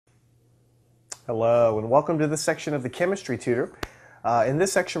Hello, and welcome to this section of the Chemistry Tutor. In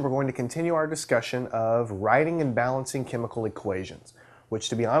this section, we're going to continue our discussion of writing and balancing chemical equations, which,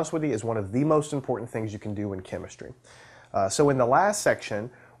 to be honest with you, is one of the most important things you can do in chemistry. So in the last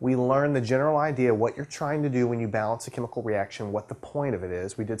section, we learned the general idea of what you're trying to do when you balance a chemical reaction, what the point of it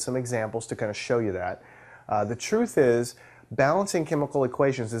is. We did some examples to kind of show you that. The truth is, balancing chemical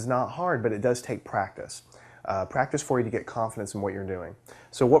equations is not hard, but it does take practice. Practice for you to get confidence in what you're doing.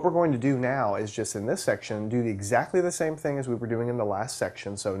 So what we're going to do now is just in this section do exactly the same thing as we were doing in the last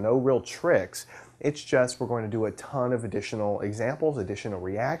section, so no real tricks. It's just we're going to do a ton of additional examples, additional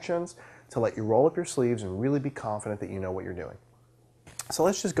reactions to let you roll up your sleeves and really be confident that you know what you're doing. So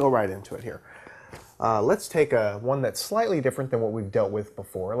let's just go right into it here. Let's take one that's slightly different than what we've dealt with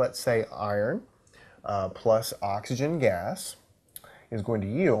before. Let's say iron plus oxygen gas is going to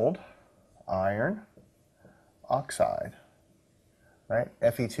yield iron oxide, right?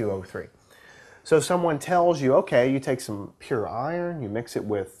 Fe2O3. So someone tells you, okay, you take some pure iron, you mix it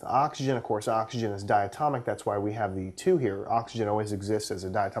with oxygen. Of course, oxygen is diatomic. That's why we have the 2 here. Oxygen always exists as a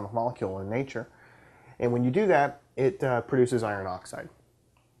diatomic molecule in nature. And when you do that, it produces iron oxide.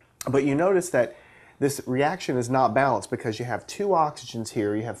 But you notice that this reaction is not balanced because you have 2 oxygens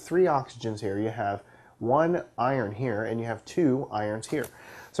here, you have 3 oxygens here, you have 1 iron here, and you have 2 irons here.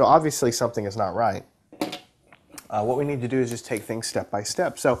 So obviously something is not right. What we need to do is just take things step by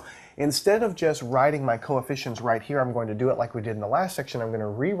step. So instead of just writing my coefficients right here, I'm going to do it like we did in the last section. I'm going to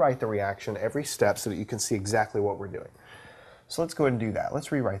rewrite the reaction every step so that you can see exactly what we're doing. So let's go ahead and do that.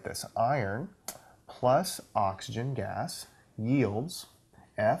 Let's rewrite this. Iron plus oxygen gas yields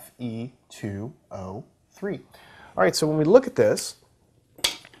Fe2O3. All right, so when we look at this,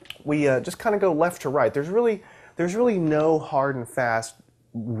 we just kind of go left to right. There's really no hard and fast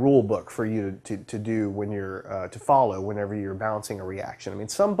rule book for you to do when you're to follow whenever you're balancing a reaction. I mean,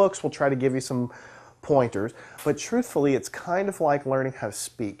 some books will try to give you some pointers, but truthfully it's kind of like learning how to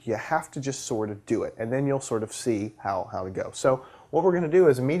speak. You have to just sort of do it, and then you'll sort of see how to go. So what we're going to do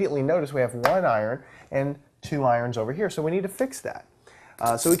is immediately notice we have 1 iron and 2 irons over here, so we need to fix that.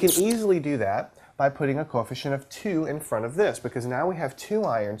 So we can easily do that by putting a coefficient of 2 in front of this, because now we have 2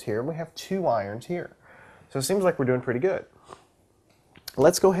 irons here and we have 2 irons here. So it seems like we're doing pretty good.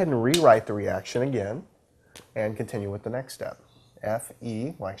 Let's go ahead and rewrite the reaction again and continue with the next step.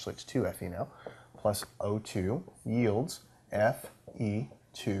 Fe, well actually it's 2Fe now, plus O2 yields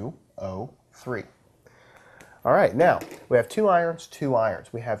Fe2O3. All right, now we have 2 irons, 2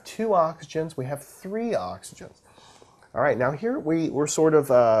 irons. We have 2 oxygens, we have 3 oxygens. All right, now here we're sort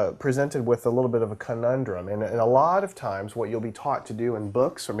of presented with a little bit of a conundrum, and a lot of times what you'll be taught to do in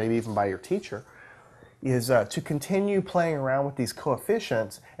books or maybe even by your teacher is to continue playing around with these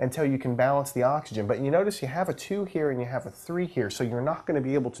coefficients until you can balance the oxygen. But you notice you have a 2 here and you have a 3 here, so you're not going to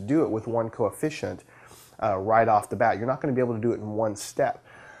be able to do it with one coefficient right off the bat. You're not going to be able to do it in one step.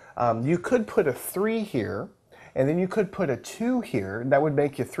 You could put a 3 here, and then you could put a 2 here. That would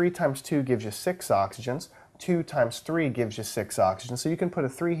make you 3 times 2 gives you 6 oxygens. 2 times 3 gives you 6 oxygens. So you can put a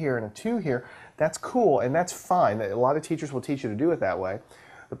 3 here and a 2 here. That's cool, and that's fine. A lot of teachers will teach you to do it that way.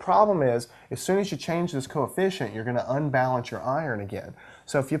 The problem is, as soon as you change this coefficient, you're going to unbalance your iron again.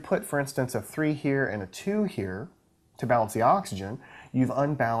 So if you put, for instance, a 3 here and a 2 here to balance the oxygen, you've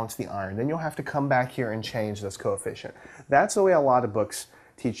unbalanced the iron. Then you'll have to come back here and change this coefficient. That's the way a lot of books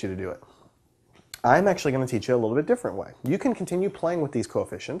teach you to do it. I'm actually going to teach you a little bit different way. You can continue playing with these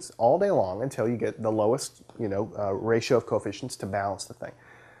coefficients all day long until you get the lowest, ratio of coefficients to balance the thing.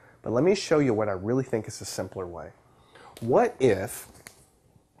 But let me show you what I really think is a simpler way. What if,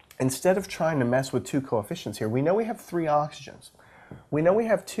 instead of trying to mess with 2 coefficients here, we know we have 3 oxygens. We know we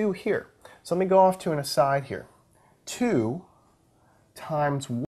have 2 here. So let me go off to an aside here. 2 times